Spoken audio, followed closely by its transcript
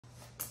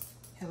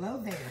Hello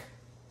there.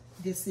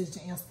 This is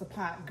the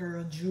Instapot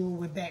Girl Jewel.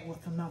 We're back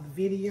with another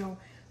video.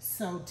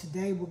 So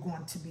today we're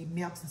going to be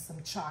melting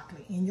some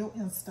chocolate in your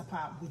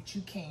Instapot, which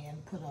you can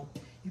put up.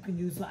 You can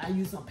use, I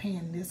use a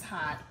pan this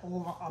hot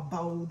or a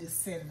bowl to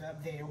set it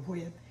up there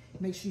with.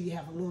 Make sure you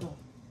have a little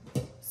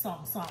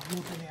something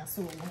in there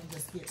so it won't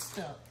just get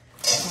stuck.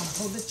 So I'm going to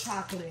pour the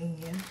chocolate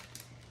in.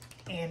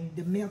 And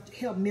to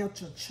help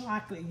melt your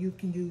chocolate, you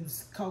can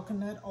use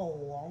coconut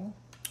oil,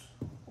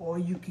 or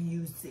you can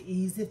use the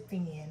Easy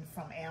Thin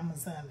from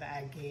Amazon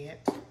that I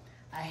get.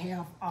 I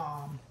have,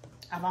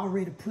 I've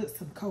already put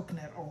some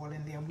coconut oil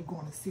in there. We're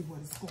going to see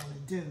what it's going to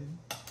do.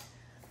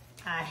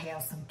 I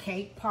have some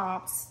cake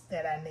pops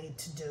that I need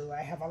to do.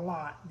 I have a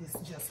lot. This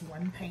is just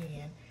one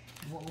pan.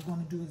 What we're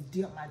going to do is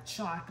dip my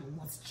chocolate.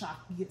 Once the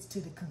chocolate gets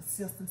to the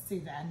consistency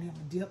that I need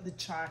to dip the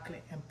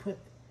chocolate and put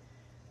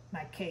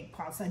my cake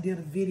pops. I did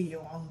a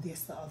video on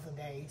this the other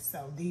day.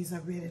 So these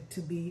are ready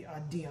to be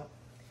dipped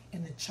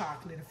in the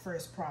chocolate, the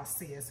first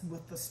process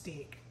with the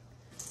stick.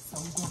 So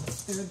I'm going to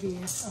stir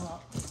this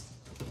up. As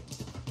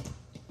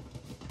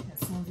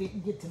soon as it can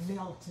get to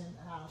melting,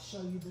 I'll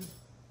show you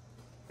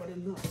what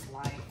it looks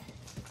like.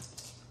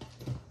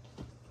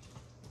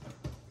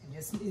 And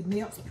it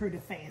melts pretty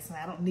fast, and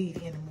I don't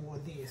need any more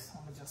of this.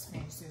 I'm going to just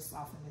finish this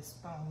off in this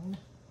spoon.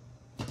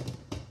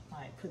 All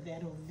right, put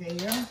that over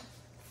there.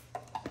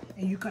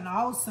 And you can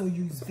also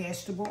use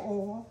vegetable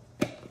oil,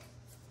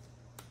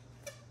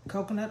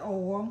 coconut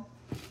oil,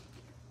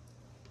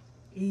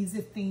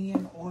 Easy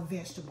Thin, or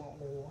vegetable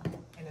oil.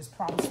 And there's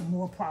probably some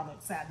more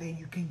products out there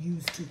you can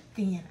use to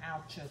thin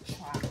out your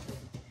chocolate.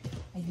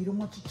 And you don't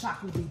want your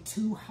chocolate to be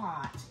too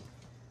hot.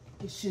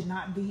 It should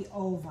not be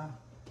over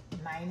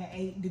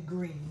 98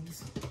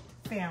 degrees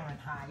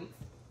Fahrenheit.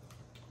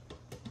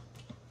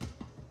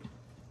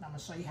 I'm going to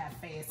show you how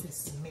fast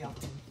this is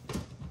melting.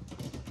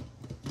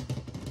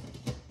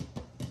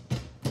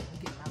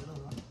 Get my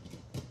little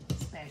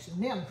spatula.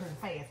 Melting pretty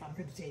fast. I'm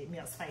pretty sure it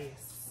melts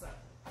fast. So.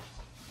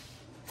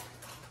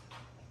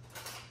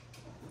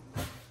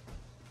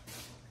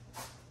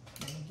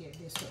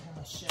 This what I'm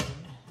going to show you.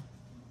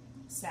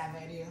 See how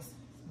that is?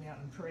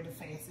 Melting pretty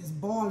fast. It's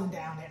boiling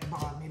down at the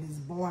bottom. It is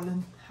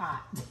boiling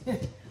hot.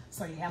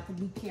 So you have to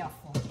be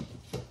careful.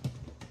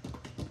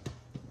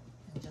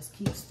 And just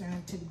keep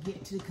stirring to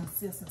get to the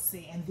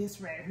consistency. And this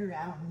right here,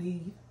 I don't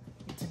need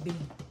it to be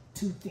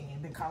too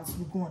thin because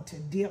we're going to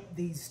dip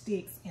these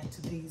sticks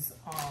into these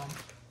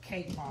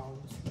cake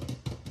balls.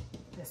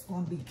 That's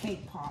going to be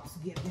cake pops.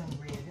 Get them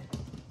ready.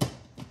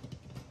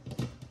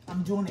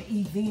 I'm doing an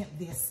event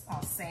this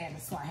Saturday,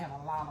 so I have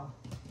a lot of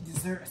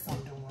desserts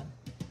I'm doing.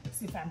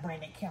 See if I can bring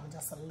that camera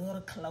just a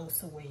little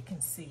closer where you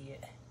can see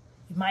it.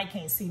 You might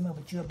can't see me,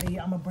 but I'm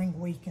gonna bring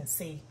where you can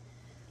see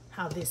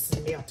how this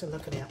is melted.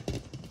 Look at that.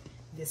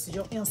 This is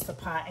your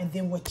Instapot, and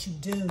then what you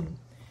do,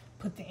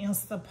 put the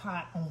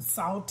Instapot on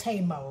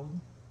saute mode.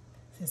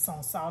 It's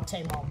on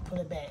saute mode. Put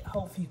it back.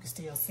 Hopefully you can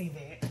still see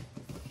that.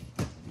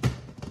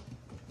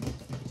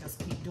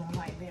 Keep doing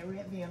like that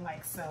right there,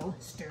 like so.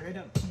 Stir it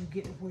up till you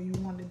get to where you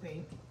want to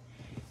be.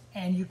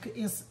 And you could,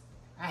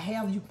 I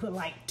have you put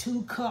like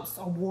 2 cups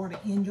of water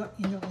in your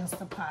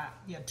Instapot.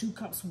 Yeah, 2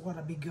 cups of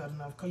water be good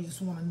enough because you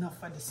just want enough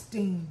for the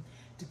steam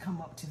to come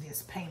up to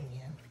this pan.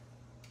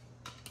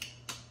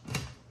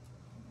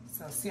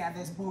 So see how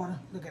that's boiling?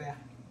 Look at that.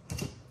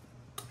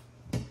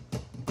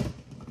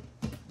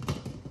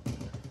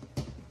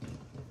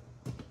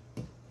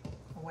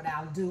 What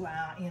I'll do,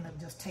 I'll end up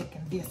just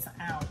taking this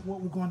out.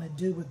 What we're going to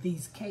do with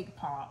these cake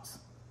pops,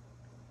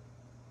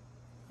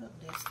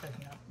 they're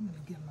sticking up. I'm going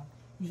to get them up.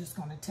 You're just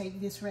going to take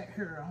this right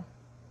here,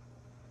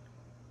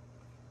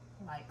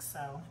 like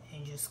so,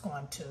 and you're just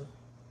going to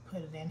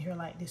put it in here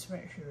like this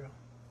right here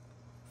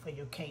for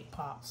your cake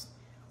pops.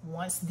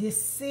 Once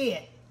this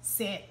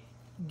set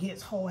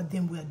gets hard,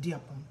 then we'll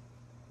dip them.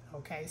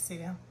 Okay, see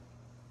them?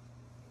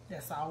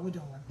 That's all we're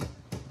doing.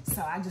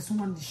 So I just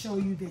wanted to show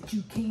you that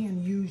you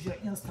can use your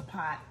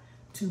Instapot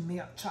to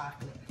melt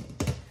chocolate.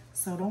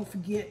 So don't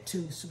forget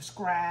to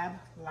subscribe,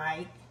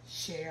 like,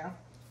 share,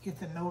 hit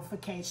the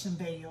notification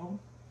bell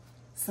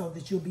so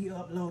that you'll be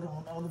uploaded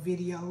on other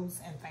videos.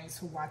 And thanks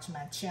for watching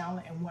my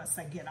channel. And once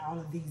I get all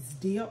of these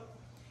dipped,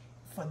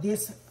 for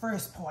this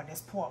first part,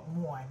 that's part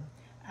 1,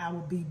 I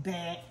will be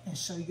back and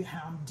show you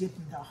how I'm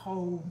dipping the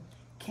whole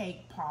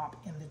cake pop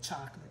in the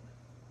chocolate.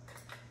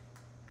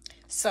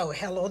 So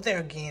hello there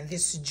again.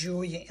 This is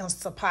Julia,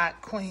 Instapot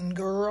Queen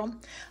Girl.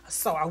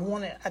 So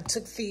I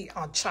took the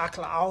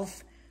chocolate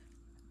off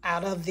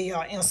out of the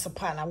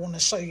Instapot, and I want to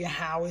show you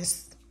how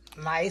it's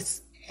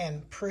nice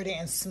and pretty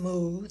and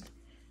smooth.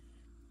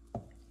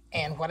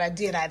 And what I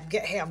did, I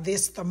have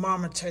this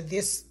thermometer,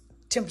 this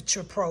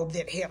temperature probe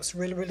that helps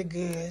really, really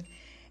good.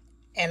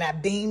 And I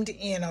beamed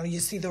in on, you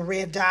see the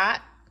red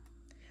dot?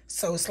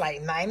 So it's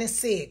like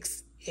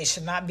 96. It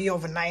should not be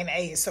over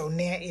 98, so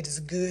now it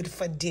is good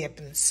for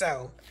dipping.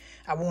 So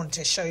I wanted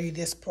to show you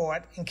this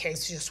part in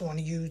case you just want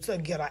to use or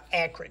get an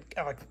accurate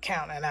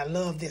count. And I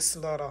love this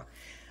little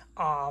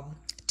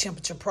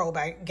temperature probe.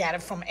 I got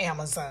it from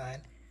Amazon.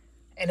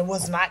 and it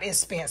was not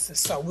expensive.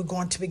 So we're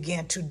going to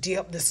begin to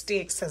dip the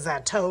sticks, as I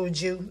told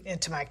you,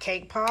 into my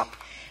cake pop,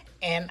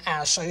 and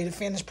I'll show you the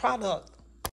finished product.